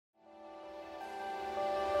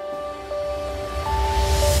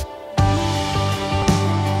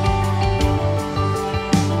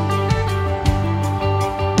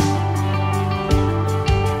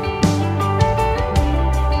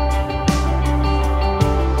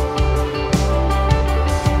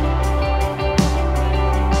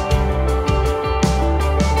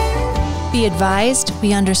Be advised,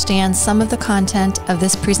 we understand some of the content of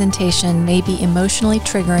this presentation may be emotionally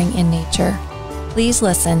triggering in nature. Please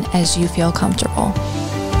listen as you feel comfortable.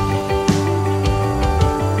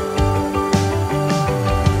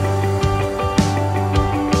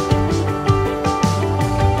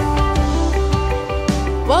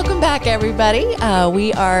 Welcome back, everybody.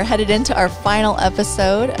 We are headed into our final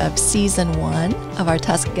episode of Season 1 of our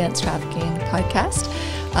Tusc Against Trafficking Podcast.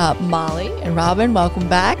 Molly and Robin, welcome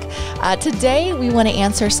back. Today, we want to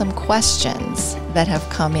answer some questions that have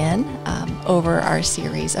come in over our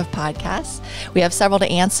series of podcasts. We have several to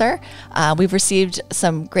answer. We've received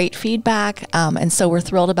some great feedback, and so we're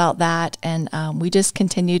thrilled about that. And we just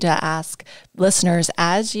continue to ask listeners,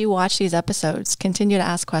 as you watch these episodes, continue to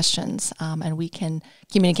ask questions, and we can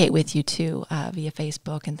communicate with you too via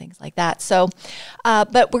Facebook and things like that. So,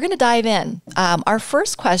 but we're going to dive in. Our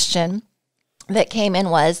first question that came in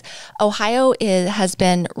was, Ohio has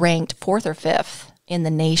been ranked 4th or 5th in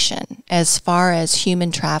the nation as far as human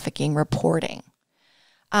trafficking reporting.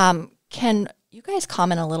 Can you guys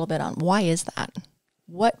comment a little bit on why is that?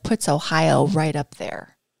 What puts Ohio right up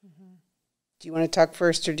there? Do you want to talk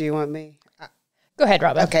first or do you want me? Go ahead,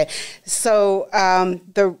 Robin. Okay. So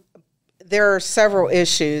there are several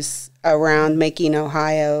issues around making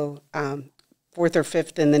Ohio 4th or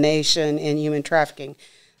 5th in the nation in human trafficking.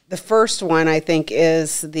 The first one, I think,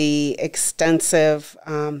 is the extensive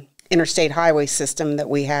interstate highway system that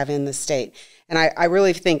we have in the state. And I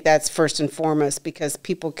really think that's first and foremost because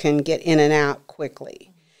people can get in and out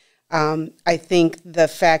quickly. I think the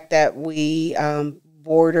fact that we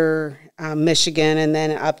border Michigan and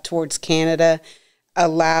then up towards Canada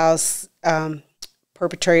allows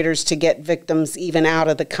perpetrators to get victims even out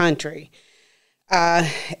of the country. In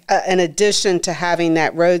addition to having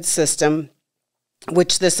that road system,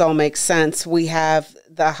 which this all makes sense, we have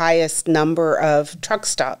the highest number of truck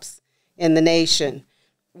stops in the nation,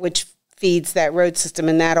 which feeds that road system,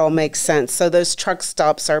 and that all makes sense. So those truck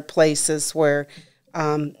stops are places where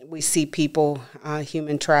we see people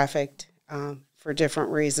human trafficked for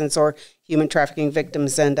different reasons, or human trafficking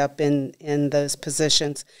victims end up in those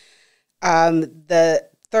positions. The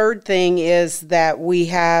third thing is that we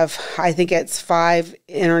have, I think it's 5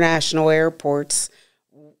 international airports.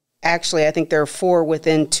 Actually, I think there are 4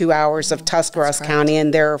 within 2 hours of Tuscarawas County,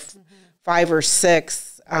 and there are 5 or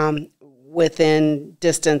 6 within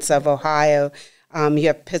distance of Ohio. You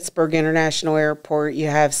have Pittsburgh International Airport, you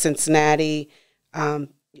have Cincinnati's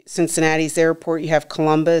airport, you have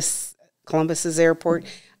Columbus's airport.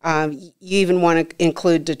 You even want to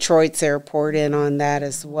include Detroit's airport in on that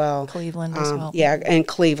as well. Cleveland as well. Yeah, and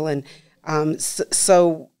Cleveland.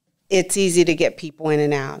 So it's easy to get people in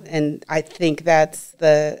and out, and I think that's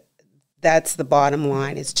the bottom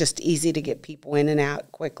line. It's just easy to get people in and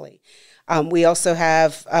out quickly. We also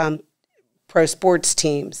have pro sports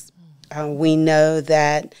teams. We know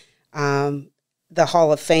that the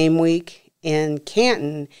Hall of Fame week in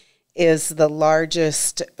Canton is the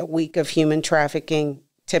largest week of human trafficking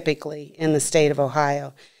typically in the state of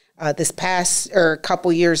Ohio. This past, or a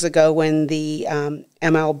couple years ago when the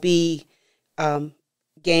MLB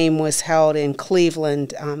game was held in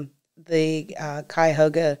Cleveland, the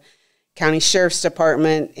Cuyahoga County Sheriff's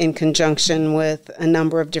Department, in conjunction with a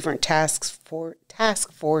number of different task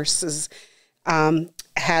forces,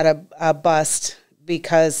 had a bust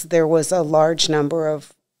because there was a large number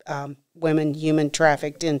of women human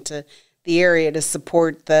trafficked into the area to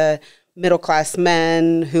support the middle-class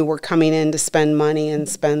men who were coming in to spend money and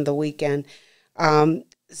spend the weekend.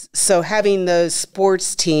 So having those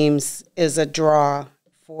sports teams is a draw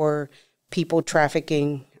for people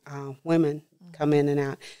trafficking women come in and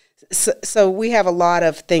out. So we have a lot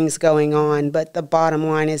of things going on, but the bottom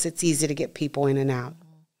line is it's easy to get people in and out.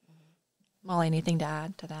 Molly, anything to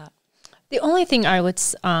add to that? The only thing I would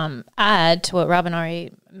add to what Robin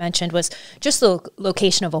already mentioned was just the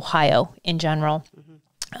location of Ohio in general.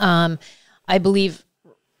 Mm-hmm. I believe,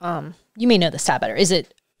 you may know the stat better, is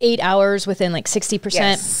it 8 hours within like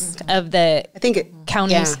 60% of the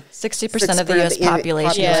counties? Yeah. 60% of the U.S.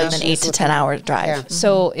 population is within 8 to 10 hour drive. Yeah. Mm-hmm.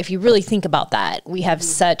 So if you really think about that, we have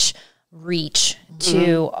such reach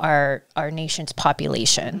to our nation's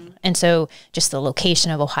population. Mm-hmm. And so just the location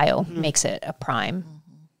of Ohio makes it a prime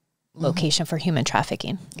location for human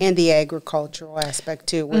trafficking. And the agricultural aspect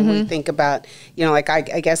too, when we think about, like I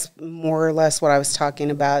guess more or less what I was talking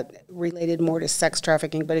about related more to sex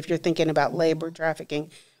trafficking, but if you're thinking about labor trafficking,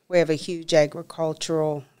 we have a huge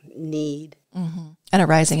agricultural need. And a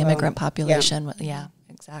rising immigrant population. Yeah,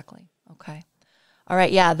 exactly. Okay. All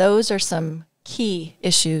right. Yeah, those are some key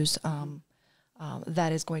issues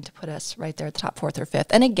that is going to put us right there at the top, 4th or 5th.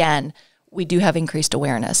 And again, we do have increased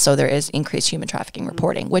awareness. So there is increased human trafficking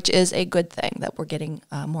reporting, which is a good thing that we're getting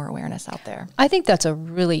more awareness out there. I think that's a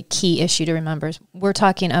really key issue to remember. We're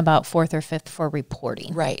talking about fourth or fifth for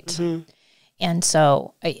reporting. Right. Mm-hmm. And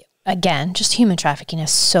so, again, just human trafficking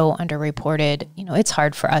is so underreported. You know, it's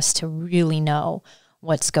hard for us to really know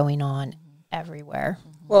what's going on everywhere.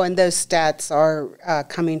 Well, and those stats are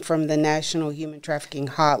coming from the National Human Trafficking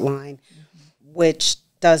Hotline, which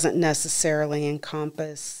doesn't necessarily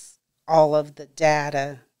encompass all of the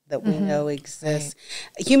data that we know exists.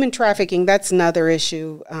 Right. Human trafficking, that's another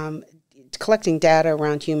issue. Collecting data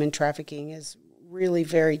around human trafficking is really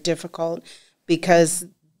very difficult because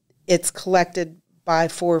it's collected by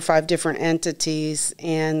 4 or 5 different entities,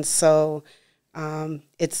 and so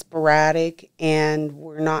it's sporadic, and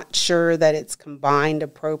we're not sure that it's combined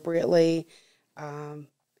appropriately.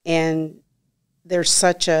 And there's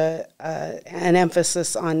such an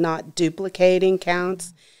emphasis on not duplicating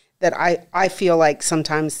counts that I feel like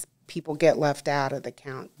sometimes people get left out of the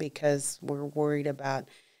count because we're worried about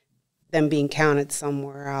them being counted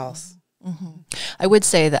somewhere else. Mm-hmm. I would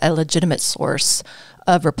say that a legitimate source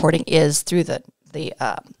of reporting is through the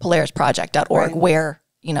PolarisProject.org, right, where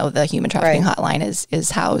the human trafficking hotline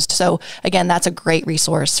is housed. So again, that's a great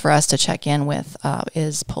resource for us to check in with,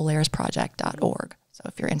 is PolarisProject.org. So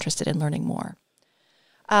if you're interested in learning more.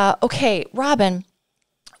 Okay, Robin,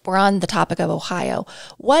 we're on the topic of Ohio.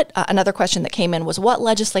 What another question that came in was, what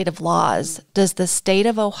legislative laws does the state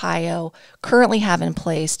of Ohio currently have in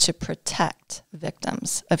place to protect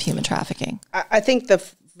victims of human trafficking? I think the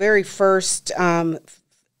very first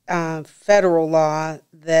federal law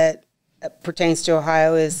that pertains to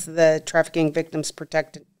Ohio is the Trafficking Victims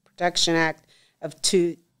Protection Act of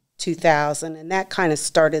 2000, and that kind of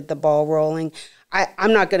started the ball rolling.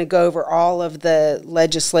 I'm not going to go over all of the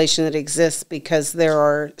legislation that exists because there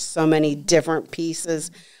are so many different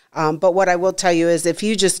pieces. But what I will tell you is if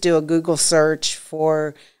you just do a Google search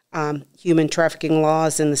for human trafficking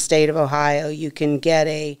laws in the state of Ohio, you can get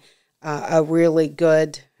a really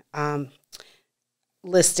good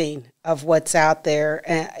listing of what's out there.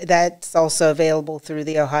 And that's also available through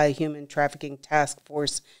the Ohio Human Trafficking Task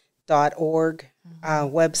Force.org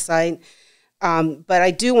website. But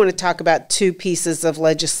I do want to talk about 2 pieces of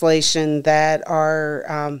legislation that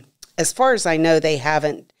are, as far as I know, they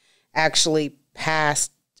haven't actually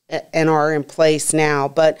passed and are in place now.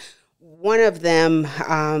 But one of them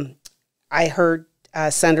I heard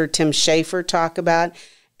Senator Tim Schafer talk about.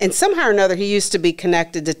 And somehow or another, he used to be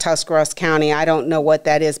connected to Tuscarawas County. I don't know what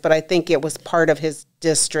that is, but I think it was part of his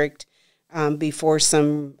district before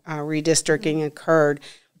some redistricting occurred.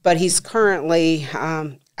 But he's currently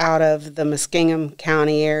out of the Muskingum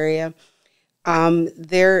County area.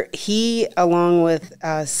 He, along with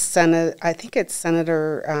I think it's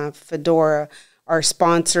Senator Fedora, are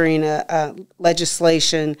sponsoring a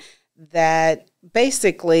legislation that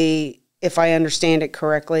basically, if I understand it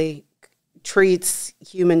correctly, treats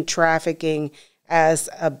human trafficking as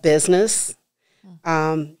a business,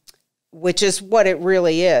 which is what it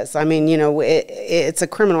really is. I mean, it's a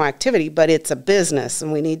criminal activity, but it's a business,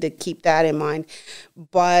 and we need to keep that in mind.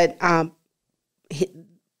 But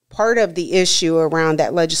part of the issue around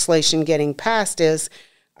that legislation getting passed is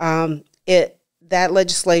that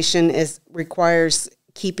legislation requires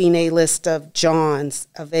keeping a list of Johns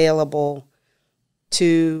available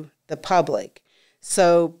to the public.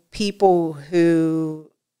 So people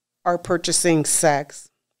who are purchasing sex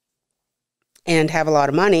and have a lot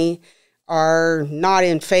of money are not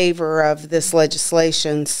in favor of this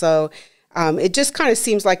legislation. So it just kind of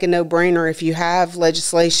seems like a no-brainer. If you have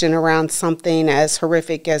legislation around something as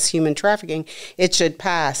horrific as human trafficking, it should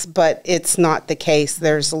pass. But it's not the case.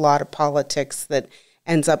 There's a lot of politics that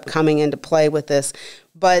ends up coming into play with this.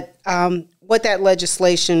 But what that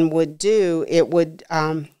legislation would do, it would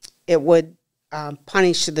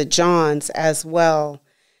punish the Johns as well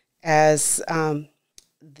as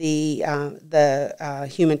the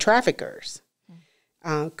human traffickers.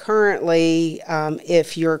 Currently,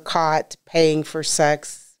 if you're caught paying for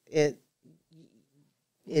sex,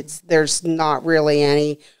 there's not really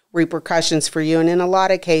any repercussions for you, and in a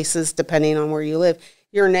lot of cases, depending on where you live,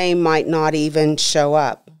 your name might not even show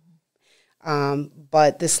up.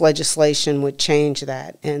 But this legislation would change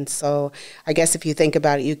that. And so I guess if you think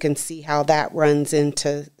about it, you can see how that runs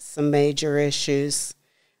into some major issues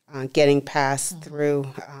getting passed through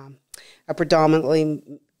a predominantly,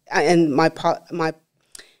 and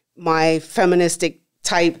my feministic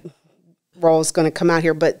type role is going to come out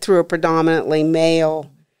here, but through a predominantly male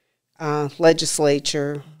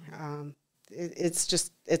legislature.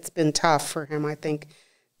 It's been tough for him, I think,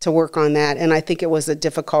 to work on that. And I think it was a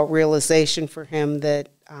difficult realization for him that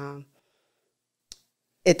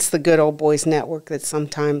it's the good old boys network that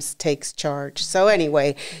sometimes takes charge. So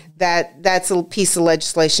anyway, that's a piece of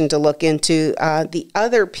legislation to look into. The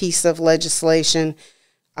other piece of legislation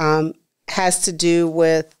has to do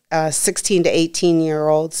with 16 to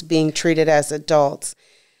 18-year-olds being treated as adults.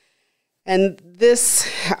 And this,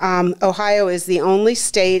 Ohio is the only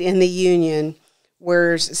state in the union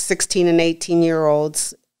where 16 and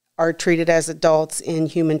 18-year-olds are treated as adults in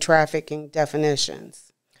human trafficking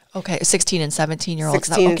definitions. Okay, 16 and 17-year-olds.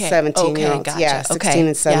 16 and 17-year-olds. Okay, gotcha. Yeah, 16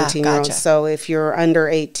 and 17-year-olds. Gotcha. So if you're under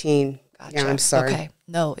 18, Gotcha. yeah, I'm sorry. Okay.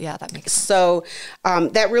 No, yeah, that makes sense. So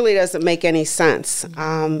that really doesn't make any sense.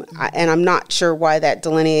 And I'm not sure why that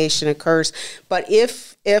delineation occurs. But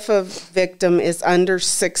if a victim is under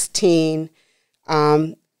 16,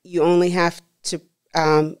 you only have to,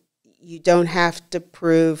 you don't have to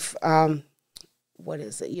prove, what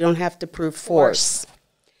is it? You don't have to prove force.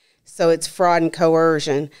 So it's fraud and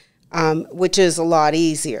coercion, which is a lot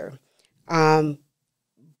easier.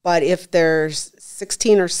 But if there's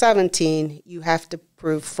 16 or 17, you have to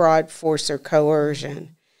prove fraud, force, or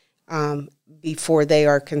coercion before they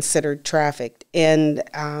are considered trafficked. And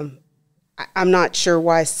I'm not sure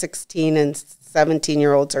why 16 and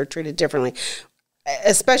 17-year-olds are treated differently,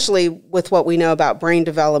 especially with what we know about brain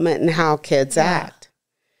development and how kids act.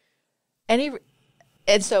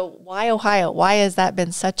 And so why Ohio? Why has that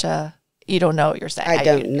been such a, you don't know what you're saying? I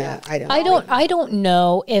don't know. I don't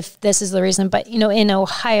know if this is the reason, but in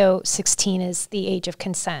Ohio, 16 is the age of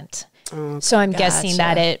consent. So I'm guessing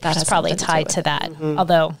that it's probably tied to that.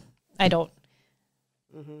 Although I don't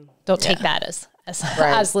take that as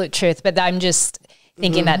absolute truth, but I'm just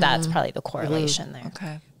thinking that that's probably the correlation there.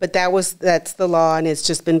 Okay. But that's the law, and it's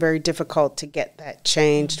just been very difficult to get that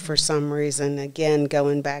changed for some reason. Again,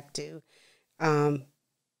 going back to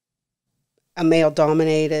a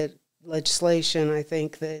male-dominated legislation, I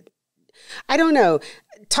think that, I don't know,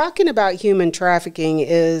 talking about human trafficking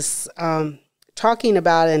is, talking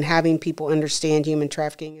about and having people understand human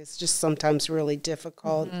trafficking is just sometimes really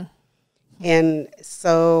difficult. And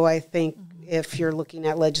so I think if you're looking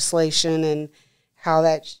at legislation and how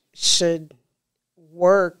that should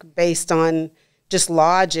work based on just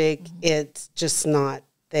logic, it's just not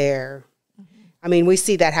there. I mean, we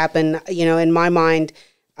see that happen, in my mind,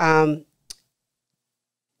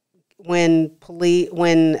 when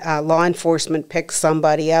law enforcement picks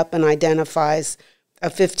somebody up and identifies a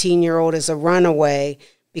 15-year-old as a runaway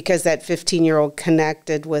because that 15-year-old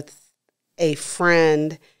connected with a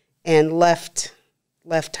friend and left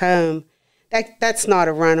home, that's not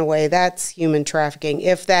a runaway. That's human trafficking.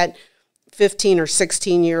 If that 15 or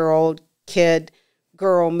 16-year-old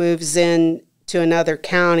girl moves in to another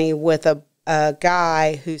county with a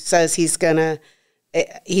guy who says he's gonna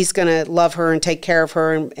love her and take care of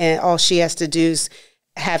her, and all she has to do is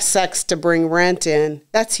have sex to bring rent in,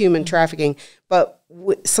 that's human trafficking. But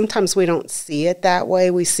sometimes we don't see it that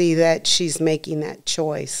way. We see that she's making that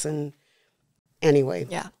choice. And anyway,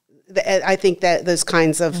 I think that those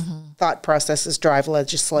kinds of thought processes drive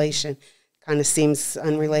legislation. Kind of seems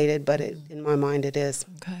unrelated, but in my mind it is.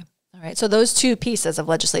 Okay. All right. So those two pieces of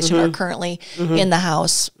legislation are currently in the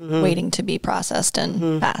House waiting to be processed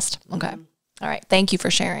and passed. Okay. All right. Thank you for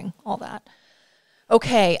sharing all that.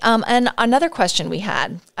 Okay. And another question we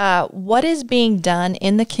had, what is being done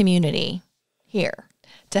in the community here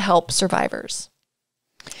to help survivors?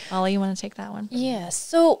 Molly, you want to take that one? Yeah.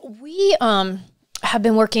 So we have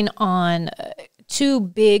been working on two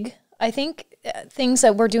big, I think, things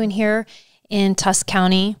that we're doing here in Tusc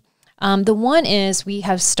County. The one is we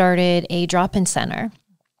have started a drop-in center.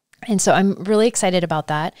 And so I'm really excited about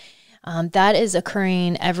that. That is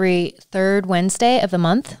occurring every third Wednesday of the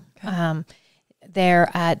month. Okay. They're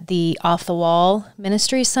at the Off the Wall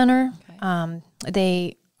Ministry Center. Okay.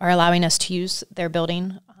 They are allowing us to use their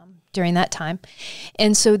building during that time.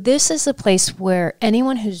 And so this is a place where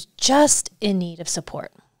anyone who's just in need of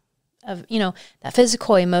support, of that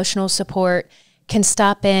physical, emotional support, can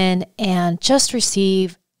stop in and just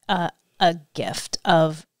receive a gift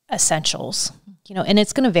of essentials. And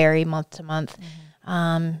it's going to vary month to month.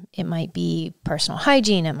 It might be personal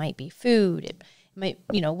hygiene, it might be food, it might,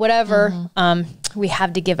 whatever we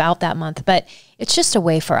have to give out that month. But it's just a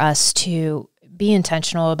way for us to be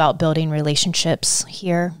intentional about building relationships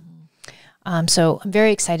here. So I'm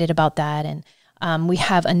very excited about that. And we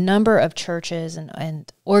have a number of churches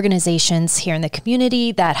and organizations here in the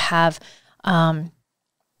community that have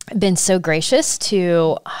been so gracious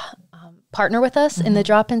to partner with us in the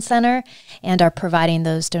drop-in center and are providing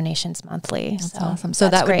those donations monthly. That's awesome. So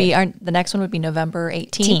that would be the next one would be November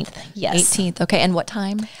 18th. Yes. 18th. Okay. And what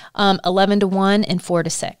time? 11 to 1 and 4 to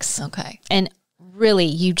 6. Okay. And really,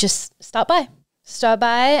 you just stop by. stop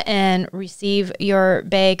by and receive your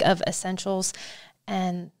bag of essentials.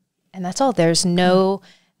 And that's all. There's no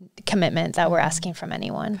commitment that we're asking from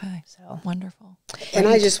anyone. Okay. So Wonderful. And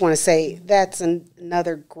I just want to say that's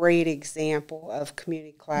another great example of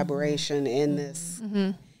community collaboration in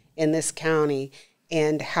this county,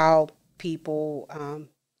 and how people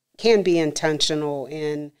can be intentional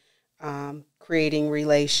in creating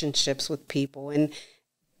relationships with people. And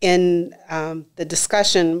in the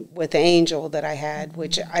discussion with Angel that I had,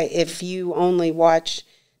 which if you only watch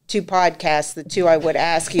 2 podcasts, the 2 I would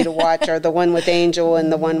ask you to watch are the one with Angel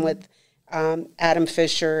and the one with Adam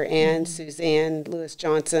Fisher and Suzanne Lewis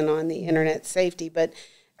Johnson on the internet safety. But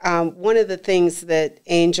one of the things that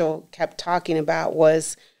Angel kept talking about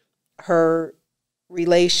was her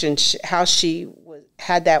relationship, how she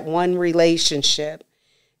had that one relationship,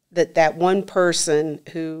 that one person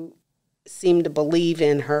who seemed to believe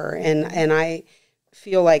in her. And I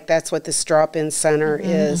feel like that's what this drop-in center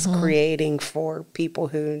is creating for people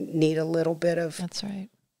who need a little bit of That's right.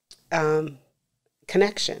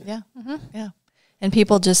 Connection. Yeah. Yeah. And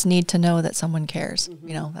people just need to know that someone cares.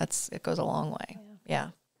 You know, it goes a long way.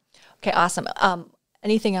 Yeah. Okay. Awesome.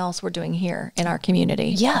 Anything else we're doing here in our community?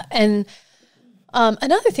 yeah. And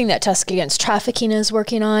another thing that Tusc Against Trafficking is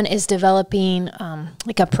working on is developing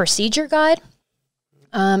like a procedure guide.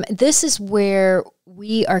 This is where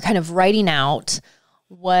we are kind of writing out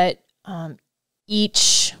what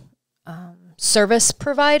each service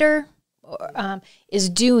provider is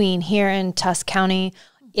doing here in Tusc County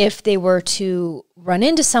if they were to run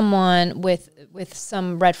into someone with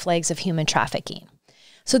some red flags of human trafficking.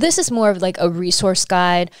 So this is more of like a resource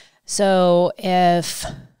guide. So if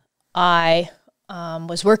I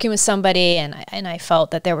was working with somebody and I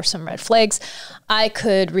felt that there were some red flags, I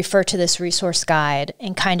could refer to this resource guide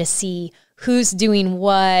and kind of see who's doing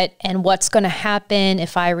what and what's going to happen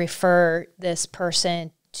if I refer this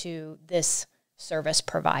person to this service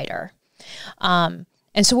provider. And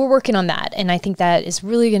so we're working on that. And I think that is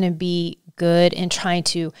really going to be good in trying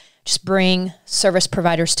to just bring service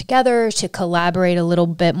providers together to collaborate a little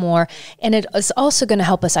bit more. And it is also going to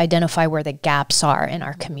help us identify where the gaps are in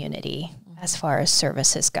our community as far as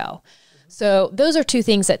services go. So those are 2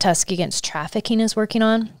 things that Tusc Against Trafficking is working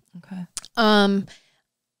on. Okay.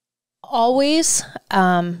 Always,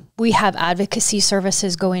 we have advocacy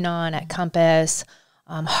services going on at Compass,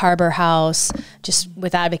 Harbor House, just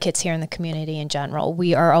with advocates here in the community in general.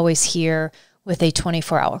 We are always here with a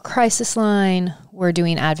 24-hour crisis line. We're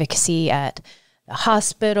doing advocacy at the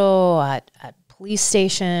hospital, at police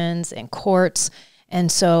stations, and courts.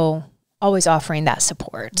 And so always offering that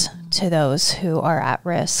support to those who are at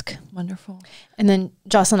risk. Wonderful. And then,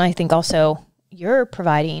 Jocelyn, I think also you're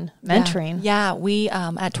providing mentoring. Yeah, we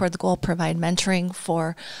at Toward the Goal provide mentoring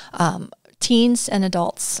for teens and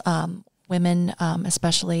adults, women,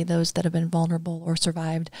 especially those that have been vulnerable or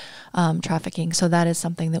survived trafficking. So that is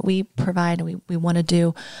something that we provide and we want to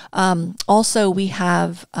do. Also, we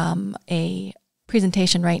have a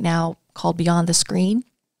presentation right now called Beyond the Screen,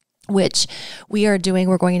 which we're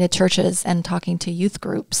going into churches and talking to youth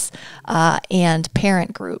groups and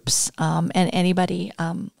parent groups and anybody,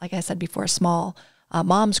 like I said before, small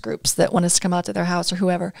moms groups that want us to come out to their house or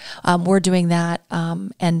whoever. We're doing that,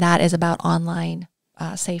 and that is about online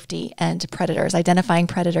safety and predators, identifying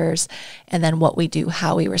predators, and then what we do,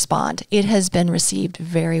 how we respond. It has been received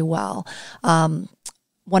very well.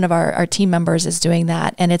 One of our team members is doing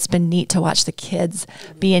that, and it's been neat to watch the kids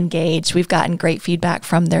be engaged. We've gotten great feedback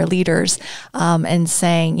from their leaders and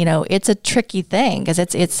saying, it's a tricky thing because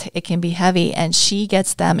it can be heavy, and she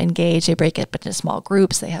gets them engaged. They break it into small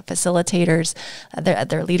groups. They have facilitators.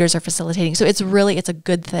 Their leaders are facilitating. So it's a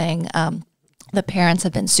good thing. The parents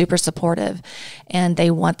have been super supportive, and they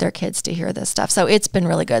want their kids to hear this stuff. So it's been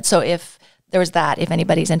really good. So if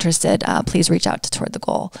anybody's interested, please reach out to Toward the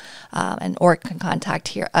Goal, or can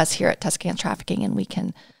contact us here at Tusc Against Trafficking, and we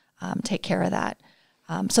can take care of that.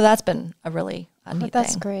 So that's been a really neat thing.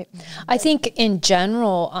 That's great. I think in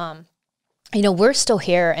general, we're still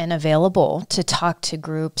here and available to talk to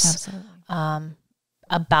groups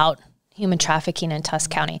about human trafficking in Tusc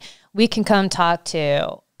County. We can come talk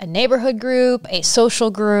to a neighborhood group, a social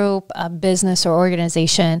group, a business or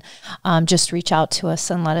organization. Just reach out to us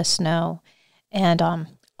and let us know. And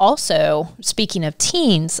also, speaking of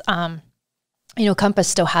teens, Compass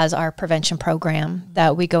still has our prevention program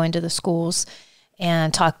that we go into the schools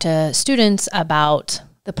and talk to students about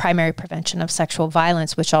the primary prevention of sexual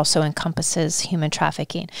violence, which also encompasses human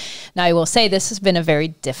trafficking. Now, I will say this has been a very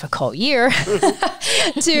difficult year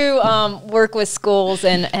to work with schools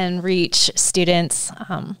and reach students,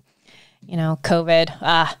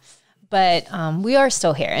 COVID. but we are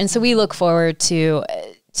still here. And so we look forward to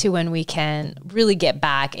when we can really get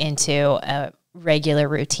back into a regular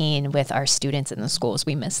routine with our students in the schools.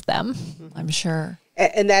 We miss them, I'm sure.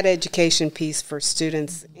 And that education piece for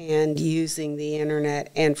students and using the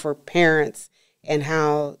internet, and for parents, and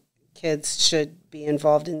how kids should be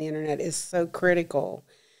involved in the internet is so critical,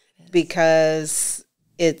 because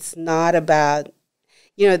it's not about,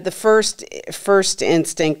 the first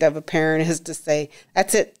instinct of a parent is to say,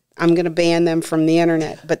 that's it, I'm going to ban them from the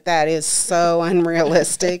internet. But that is so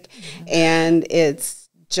unrealistic. And it's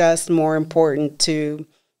just more important to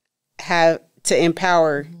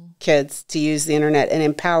empower kids to use the internet, and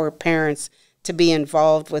empower parents to be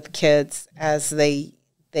involved with kids as they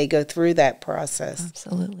go through that process.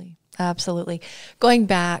 Absolutely. Going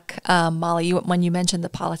back, Molly, when you mentioned the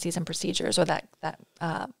policies and procedures, or that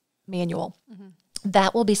manual,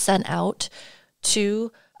 that will be sent out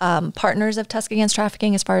to partners of Tusc Against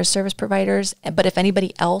Trafficking as far as service providers. But if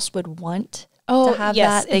anybody else would want to have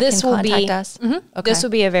that, they can contact us. Okay. This will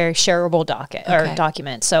be a very shareable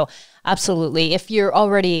document. So absolutely. If you're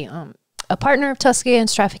already a partner of Tusc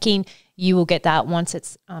Against Trafficking, you will get that once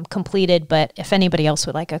it's completed. But if anybody else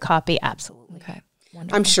would like a copy, absolutely. Okay.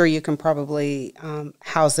 Wonderful. I'm sure you can probably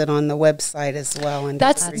house it on the website as well. And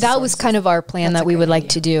that was kind of our plan that we would like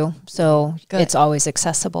to do. So it's always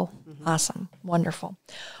accessible. Awesome. Wonderful.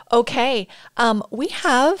 Okay. We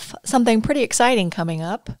have something pretty exciting coming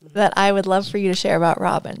up that I would love for you to share about,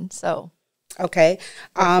 Robin. So, okay.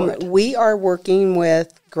 We are working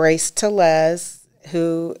with Grace Tellez,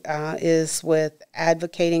 who is with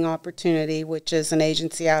Advocating Opportunity, which is an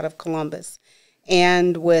agency out of Columbus,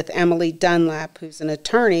 and with Emily Dunlap, who's an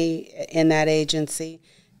attorney in that agency,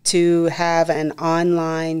 to have an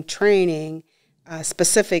online training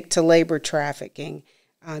specific to labor trafficking.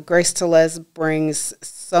 Grace Tellez brings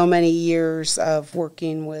so many years of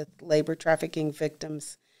working with labor trafficking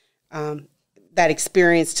victims, that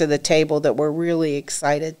experience to the table, that we're really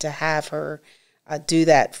excited to have her do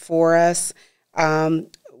that for us.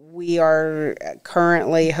 We are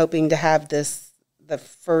currently hoping to have this the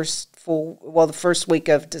first week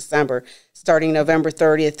of December, starting November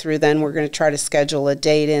 30th through then. We're going to try to schedule a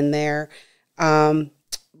date in there.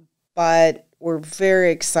 But we're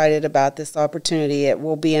very excited about this opportunity. It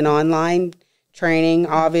will be an online training,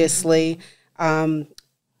 obviously.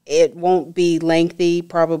 It won't be lengthy,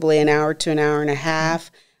 probably an hour to an hour and a half.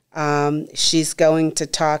 She's going to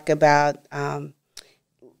talk about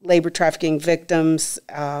labor trafficking victims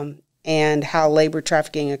and how labor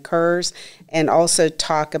trafficking occurs, and also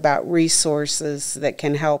talk about resources that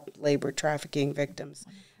can help labor trafficking victims.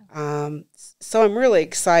 So I'm really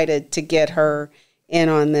excited to get her in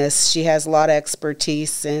on this. She has a lot of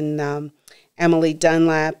expertise, and Emily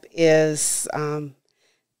Dunlap is an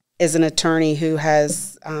attorney who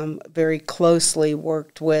has very closely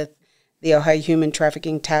worked with the Ohio Human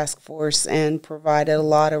Trafficking Task Force and provided a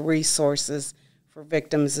lot of resources for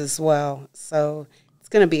victims as well. So it's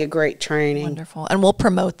going to be a great training. Wonderful. And we'll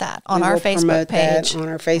promote that on our Facebook page. On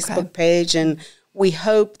our Facebook page, and we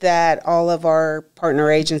hope that all of our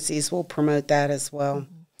partner agencies will promote that as well.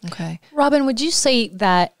 Okay. Robin, would you say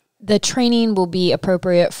that the training will be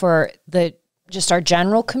appropriate for just our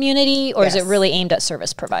general community, or is it really aimed at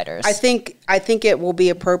service providers? I think it will be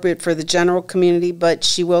appropriate for the general community, but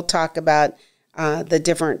she will talk about the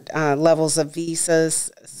different levels of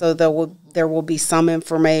visas. So there will be some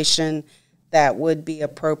information that would be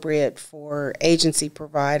appropriate for agency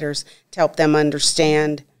providers to help them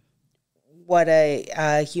understand what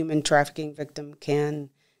a human trafficking victim can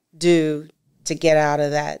do to get out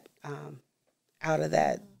of that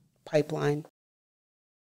pipeline.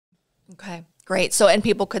 Okay, great. So, and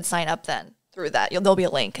people could sign up then through that. There'll be a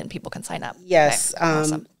link, and people can sign up. Yes, okay.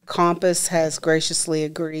 Awesome. Compass has graciously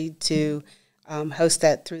agreed to host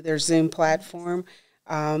that through their Zoom platform.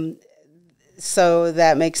 So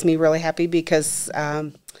that makes me really happy, because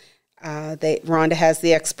Rhonda has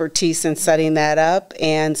the expertise in setting that up,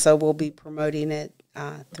 and so we'll be promoting it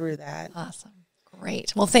through that. Awesome.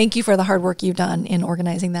 Great. Well, thank you for the hard work you've done in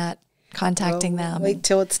organizing that, contacting them. Wait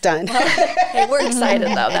till it's done. Hey, we're excited,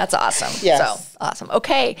 though. That's awesome. Yes. So, awesome.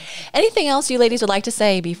 Okay. Anything else you ladies would like to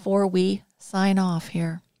say before we sign off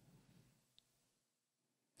here?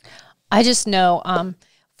 I just know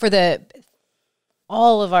for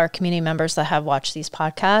all of our community members that have watched these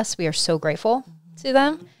podcasts, we are so grateful to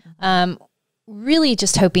them. Really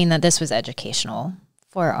just hoping that this was educational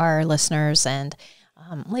for our listeners. And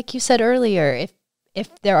like you said earlier,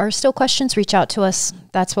 if there are still questions, reach out to us.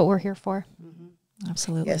 That's what we're here for.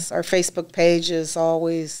 Absolutely. Yes, our Facebook page is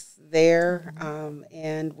always there,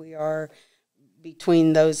 and we are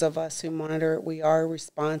between those of us who monitor it, we are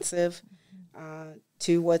responsive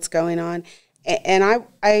to what's going on. And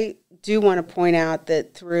I do want to point out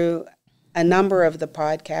that through a number of the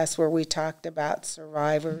podcasts where we talked about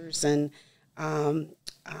survivors and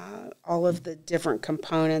all of the different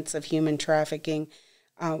components of human trafficking,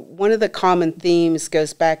 one of the common themes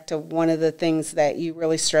goes back to one of the things that you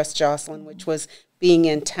really stressed, Jocelyn, which was being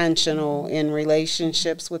intentional in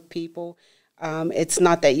relationships with people. It's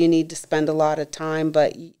not that you need to spend a lot of time,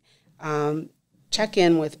 but check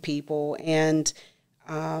in with people and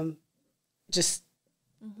just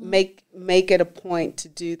make it a point to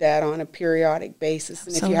do that on a periodic basis.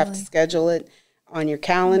 And if you have to schedule it on your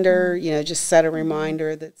calendar, just set a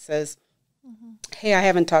reminder that says, hey, I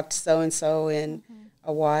haven't talked to so-and-so in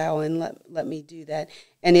a while, and let me do that.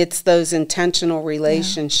 And it's those intentional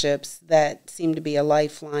relationships that seem to be a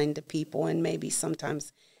lifeline to people and maybe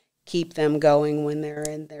sometimes keep them going when they're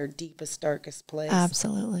in their deepest, darkest place.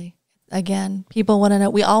 Absolutely. Again, people want to know,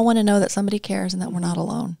 we all want to know that somebody cares and that we're not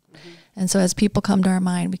alone. And so as people come to our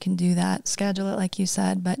mind, we can do that, schedule it like you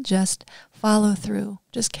said, but just follow through,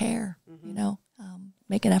 just care,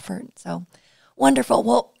 make an effort. So wonderful.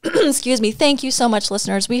 Well, excuse me. Thank you so much,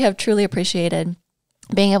 listeners. We have truly appreciated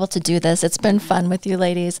being able to do this. It's been fun with you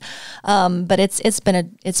ladies, but it's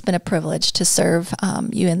been a privilege to serve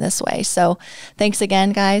you in this way. So thanks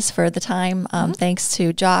again, guys, for the time. Thanks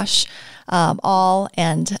to Josh,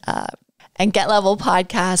 and Get Level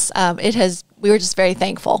Podcasts. We were just very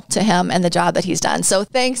thankful to him and the job that he's done. So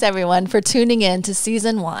thanks everyone for tuning in to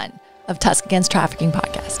season 1 of Tusc Against Trafficking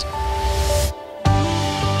Podcast.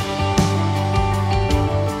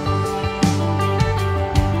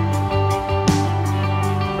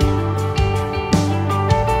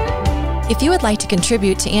 If you would like to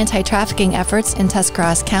contribute to anti-trafficking efforts in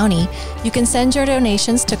Tuscarawas County, you can send your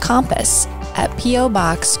donations to Compass at P.O.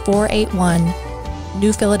 Box 481,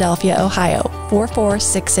 New Philadelphia, Ohio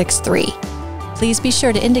 44663. Please be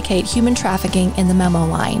sure to indicate human trafficking in the memo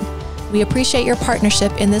line. We appreciate your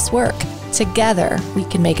partnership in this work. Together, we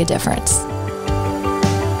can make a difference.